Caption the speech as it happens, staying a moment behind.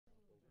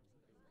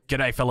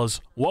G'day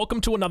fellas,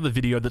 welcome to another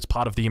video that's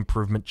part of the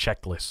improvement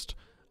checklist.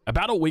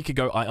 About a week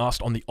ago I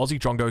asked on the Aussie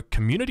Drongo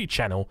community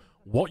channel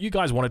what you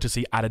guys wanted to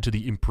see added to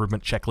the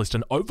improvement checklist,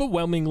 and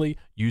overwhelmingly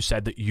you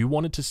said that you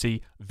wanted to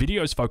see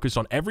videos focused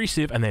on every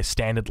civ and their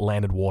standard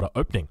landed water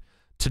opening.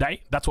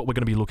 Today, that's what we're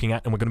going to be looking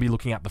at, and we're going to be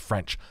looking at the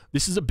French.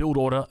 This is a build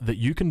order that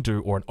you can do,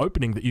 or an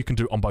opening that you can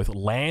do on both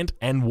land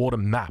and water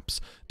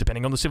maps,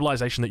 depending on the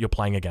civilization that you're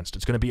playing against.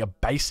 It's going to be a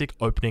basic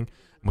opening,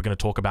 and we're going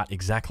to talk about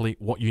exactly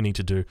what you need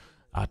to do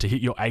to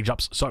hit your age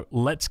ups. So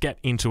let's get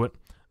into it.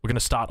 We're going to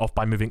start off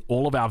by moving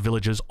all of our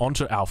villagers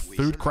onto our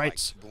food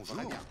crates.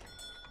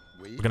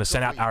 We're going to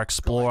send out our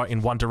explorer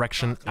in one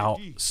direction, our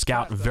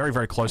scout very,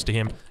 very close to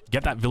him.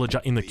 Get that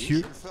villager in the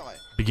queue.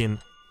 Begin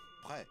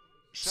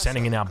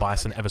sending in our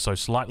bison ever so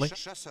slightly.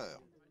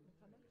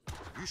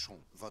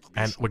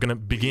 And we're going to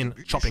begin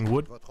chopping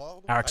wood.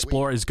 Our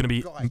explorer is going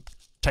to be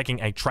taking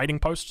a trading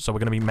post, so we're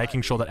going to be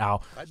making sure that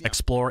our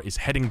explorer is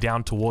heading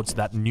down towards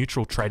that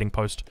neutral trading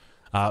post.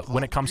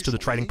 When it comes to the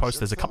trading post,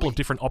 there's a couple of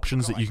different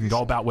options that you can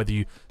go about, whether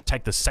you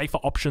take the safer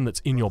option that's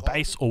in your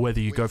base or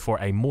whether you go for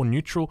a more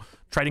neutral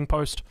trading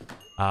post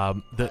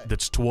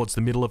that's towards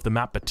the middle of the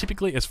map. But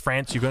typically as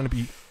France, you're going to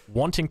be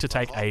wanting to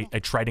take a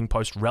trading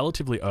post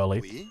relatively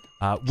early.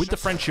 With the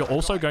French, you're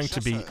also going to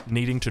be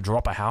needing to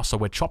drop a house, so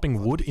we're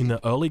chopping wood in the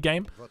early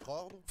game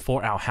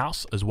for our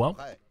house as well.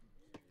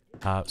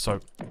 So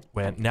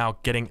we're now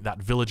getting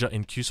that villager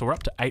in queue, so we're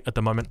up to 8 at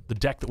the moment. The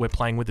deck that we're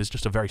playing with is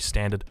just a very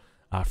standard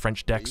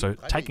French deck, so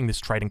taking this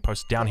trading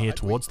post down here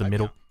towards the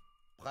middle.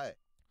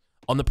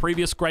 On the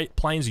previous Great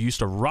Plains, you used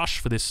to rush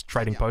for this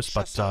trading post,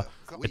 but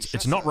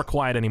it's not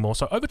required anymore,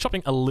 so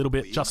overchopping a little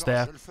bit just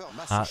there,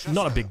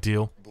 not a big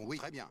deal.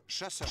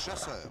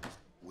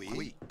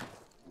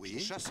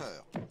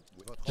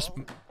 Just,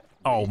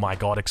 oh my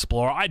god,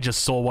 Explorer, I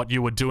just saw what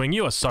you were doing.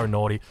 You are so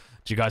naughty.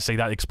 Did you guys see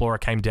that? Explorer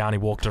came down, he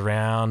walked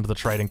around the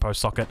trading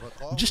post socket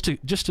just to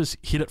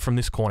hit it from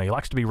this corner. He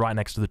likes to be right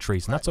next to the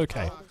trees, and that's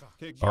okay.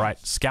 Alright,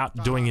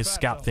 Scout doing his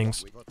scout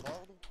things.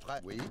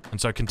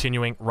 And so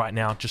continuing right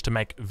now just to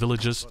make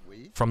villagers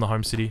from the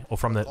home city, or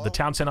from the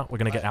town center. We're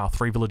going to get our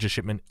 3 villager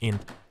shipment in.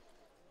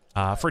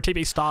 For a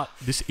TB start,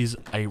 this is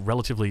a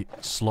relatively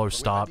slow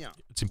start.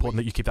 It's important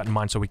that you keep that in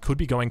mind. So we could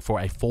be going for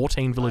a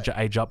 14 villager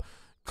age up.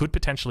 Could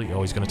potentially...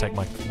 Oh, he's going to take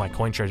my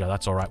coin treasure.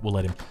 That's alright, we'll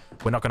let him.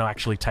 We're not going to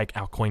actually take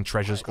our coin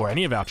treasures or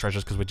any of our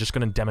treasures, because we're just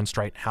going to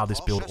demonstrate how this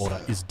build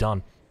order is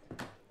done.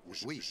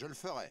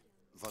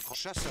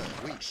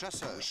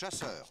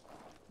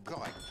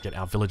 Get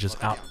our villagers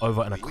out,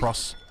 over and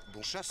across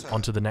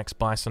onto the next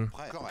bison.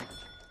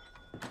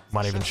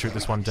 Might even shoot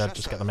this one dead,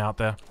 just get them out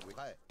there.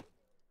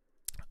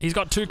 He's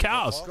got 2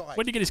 cows.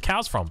 Where'd he get his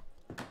cows from?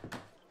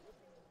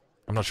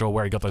 I'm not sure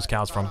where he got those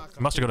cows from.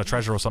 He must have got a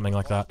treasure or something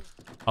like that.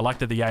 I like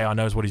that the AI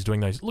knows what he's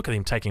doing though. Look at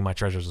him taking my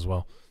treasures as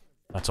well.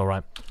 That's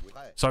alright.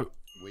 So,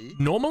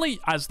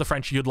 normally as the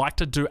French, you'd like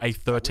to do a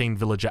 13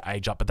 villager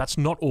age up, but that's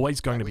not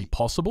always going to be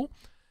possible.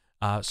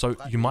 So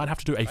you might have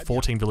to do a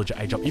 14 villager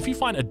age up. If you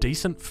find a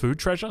decent food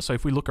treasure, so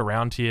if we look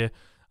around here,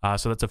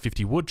 so that's a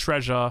 50 wood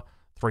treasure,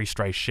 3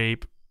 stray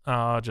sheep,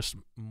 just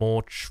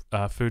more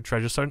food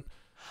treasure. So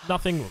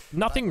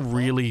nothing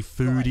really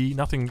foody,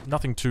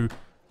 nothing too,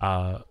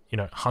 you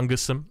know,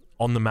 hungersome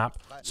on the map.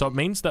 So it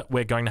means that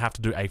we're going to have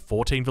to do a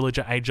 14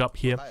 villager age up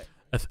here.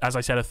 As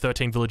I said, a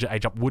 13 villager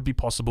age up would be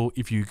possible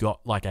if you got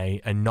like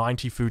a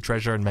 90 food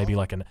treasure and maybe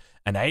like an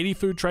 80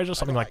 food treasure,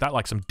 something like that,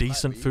 like some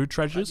decent food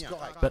treasures.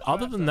 But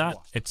other than that,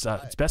 it's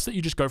best that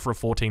you just go for a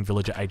 14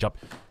 villager age up.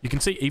 You can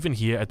see even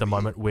here at the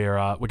moment we're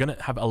going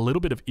to have a little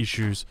bit of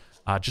issues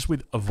just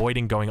with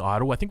avoiding going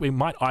idle. I think we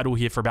might idle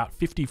here for about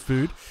 50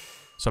 food.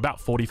 So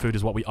about 40 food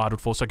is what we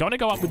idled for. So going to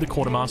go up with the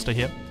quartermaster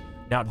here.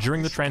 Now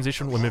during the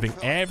transition, we're moving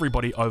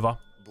everybody over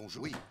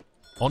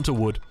onto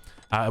wood.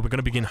 We're going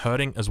to begin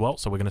herding as well,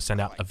 so we're going to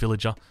send out a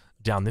villager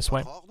down this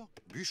way.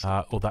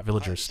 Well, that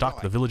villager is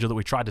stuck. The villager that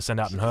we tried to send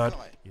out and herd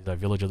is a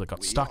villager that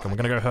got stuck, and we're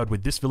going to go herd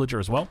with this villager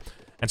as well.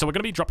 And so we're going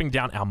to be dropping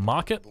down our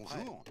market.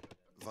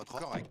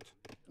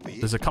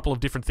 There's a couple of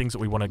different things that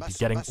we want to be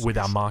getting with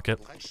our market.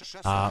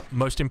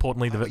 Most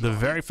importantly, the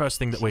very first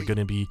thing that we're going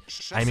to be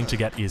aiming to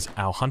get is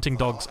our hunting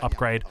dogs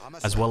upgrade,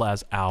 as well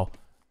as our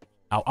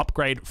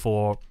upgrade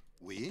for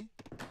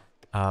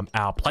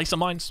our placer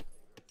mines.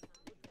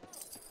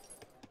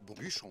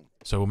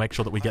 So we'll make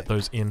sure that we get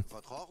those in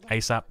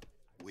ASAP.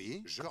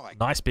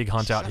 Nice big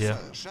hunt out here.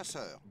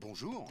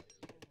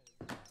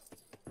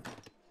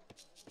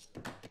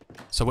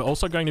 So we're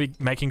also going to be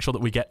making sure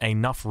that we get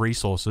enough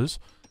resources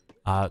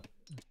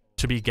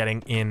to be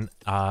getting in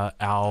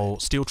our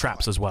steel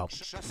traps as well.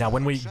 Now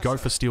when we go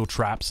for steel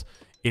traps,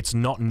 it's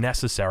not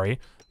necessary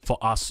for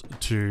us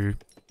to...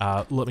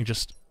 let me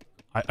just...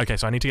 Okay,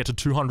 so I need to get to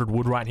 200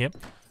 wood right here.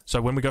 So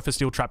when we go for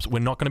steel traps, we're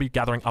not going to be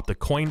gathering up the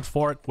coin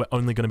for it. We're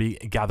only going to be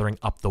gathering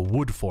up the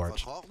wood for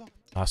it.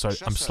 So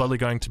I'm slowly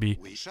going to be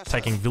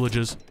taking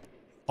villagers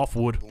off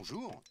wood.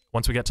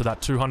 Once we get to that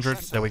 200,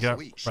 there we go.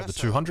 We're at the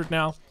 200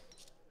 now.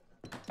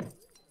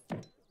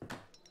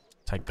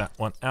 Take that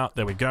one out.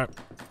 There we go.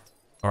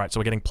 All right, so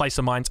we're getting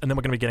placer mines, and then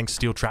we're going to be getting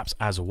steel traps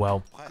as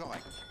well.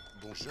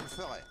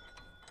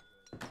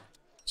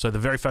 So the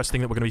very first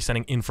thing that we're going to be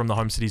sending in from the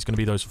home city is going to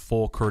be those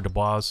 4 coureur de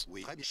bois.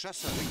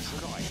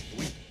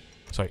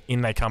 So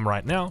in they come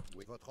right now.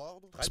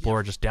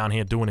 Explorer just down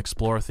here doing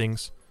explorer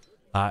things.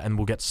 And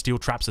we'll get steel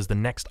traps as the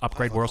next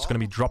upgrade. We're also going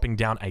to be dropping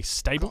down a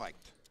stable.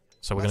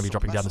 So we're going to be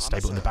dropping down the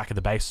stable in the back of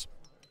the base.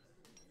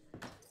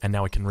 And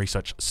now we can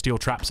research steel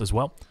traps as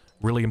well.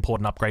 Really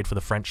important upgrade for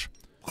the French.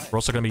 We're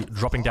also going to be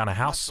dropping down a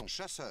house.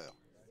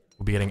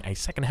 We'll be getting a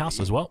second house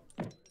as well.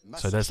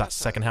 So there's that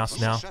second house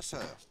now.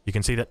 You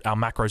can see that our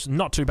macro's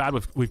not too bad.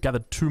 We've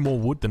gathered 2 more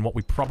wood than what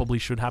we probably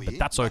should have, but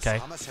that's okay.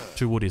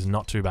 2 wood is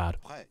not too bad.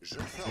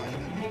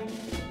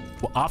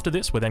 Well, after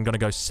this, we're then going to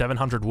go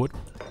 700 wood.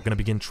 We're going to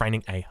begin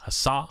training a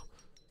hussar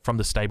from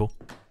the stable.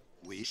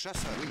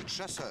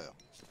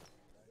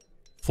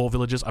 4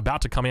 villagers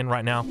about to come in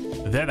right now.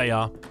 There they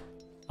are.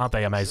 Aren't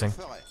they amazing?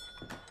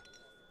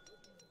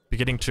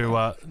 Beginning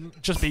to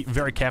just be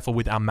very careful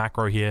with our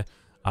macro here.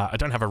 I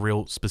don't have a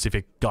real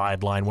specific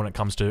guideline when it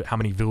comes to how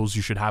many vills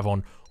you should have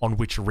on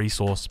which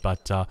resource,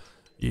 but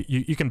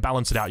you can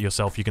balance it out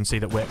yourself. You can see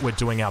that we're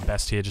doing our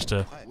best here just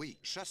to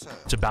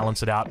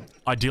balance it out.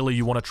 Ideally,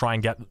 you want to try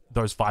and get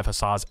those 5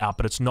 hussars out,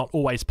 but it's not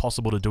always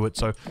possible to do it,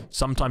 so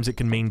sometimes it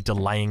can mean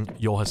delaying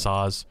your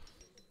hussars.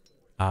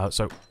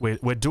 So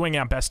we're doing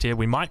our best here.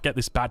 We might get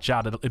this batch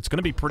out. It's going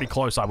to be pretty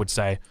close, I would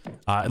say.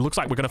 It looks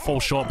like we're going to fall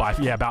short by,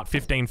 yeah, about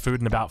 15 food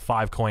and about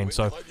 5 coin.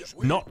 So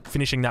not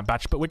finishing that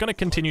batch, but we're going to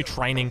continue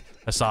training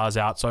hussars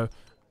out. So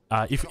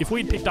if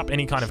we'd picked up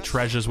any kind of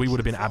treasures, we would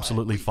have been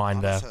absolutely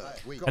fine there.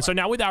 And so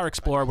now with our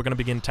explorer, we're going to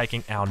begin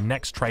taking our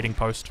next trading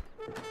post.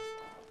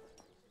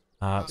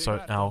 So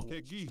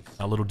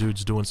our little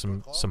dude's doing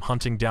some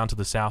hunting down to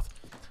the south.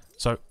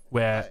 So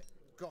we're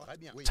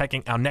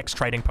taking our next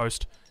trading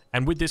post.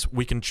 And with this,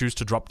 we can choose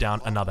to drop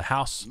down another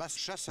house.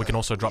 We can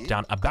also drop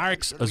down a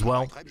barracks as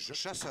well.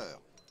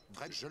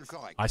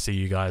 I see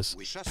you guys.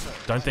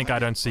 Don't think I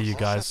don't see you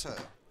guys.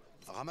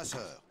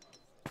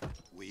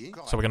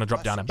 So we're going to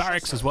drop down a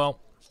barracks as well.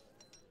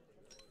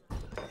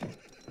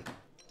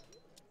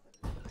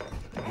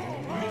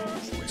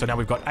 So now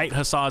we've got 8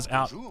 hussars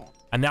out.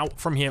 And now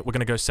from here, we're going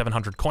to go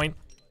 700 coin.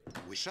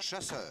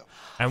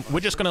 And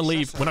we're just going to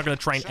leave. We're not going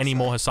to train any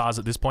more hussars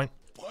at this point.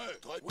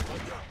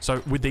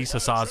 So with these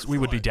hussars, we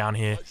would be down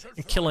here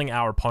and killing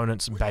our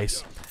opponent's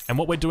base. And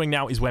what we're doing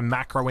now is we're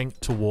macroing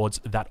towards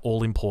that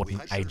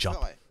all-important age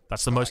up.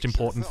 That's the most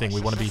important thing.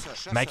 We want to be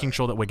making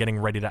sure that we're getting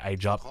ready to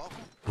age up.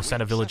 We'll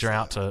send a villager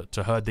out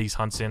to herd these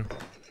hunts in.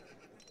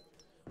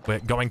 We're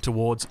going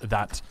towards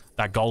that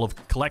goal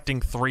of collecting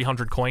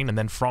 300 coin, and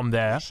then from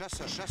there,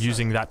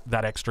 using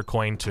that extra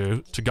coin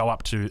to go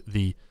up to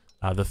the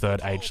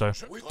 3rd age. So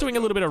doing a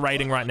little bit of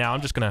raiding right now.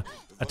 I'm just going to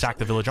attack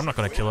the village. I'm not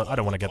going to kill it. I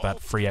don't want to get that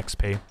free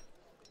XP.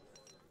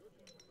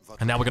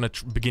 And now we're going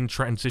to begin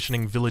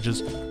transitioning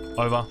villagers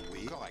over.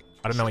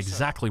 I don't know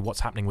exactly what's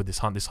happening with this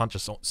hunt. This hunt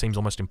just seems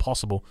almost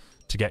impossible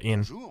to get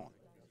in.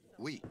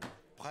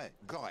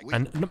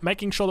 And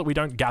making sure that we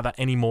don't gather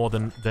any more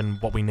than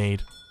what we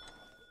need.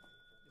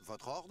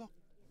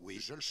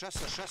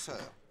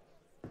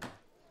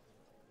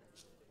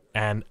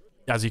 And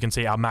as you can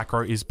see, our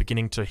macro is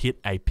beginning to hit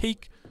a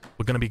peak.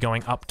 We're going to be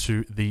going up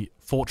to the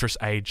fortress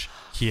age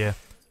here.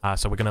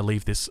 So we're going to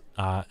leave this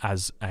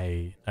as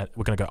we're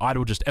going to go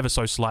idle just ever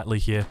so slightly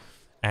here.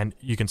 And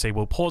you can see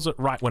we'll pause it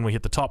right when we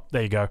hit the top.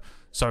 There you go.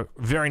 So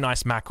very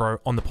nice macro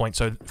on the point.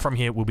 So from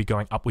here, we'll be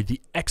going up with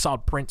the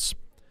Exiled Prince.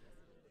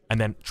 And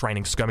then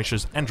training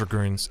skirmishers and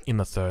dragoons in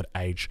the 3rd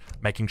age.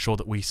 Making sure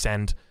that we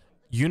send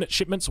unit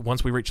shipments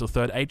once we reach the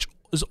 3rd age,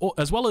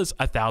 as well as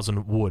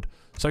 1,000 wood.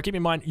 So keep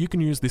in mind, you can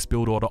use this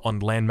build order on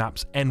land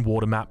maps and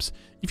water maps.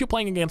 If you're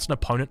playing against an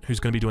opponent who's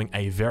going to be doing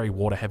a very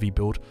water heavy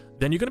build,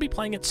 then you're going to be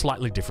playing it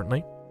slightly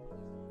differently.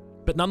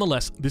 But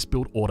nonetheless, this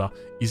build order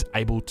is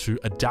able to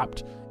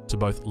adapt to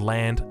both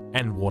land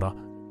and water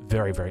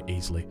very, very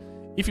easily.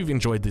 If you've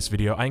enjoyed this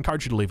video, I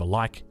encourage you to leave a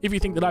like. If you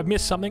think that I've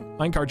missed something,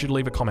 I encourage you to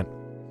leave a comment.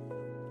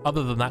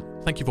 Other than that,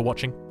 thank you for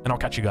watching, and I'll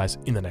catch you guys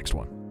in the next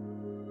one.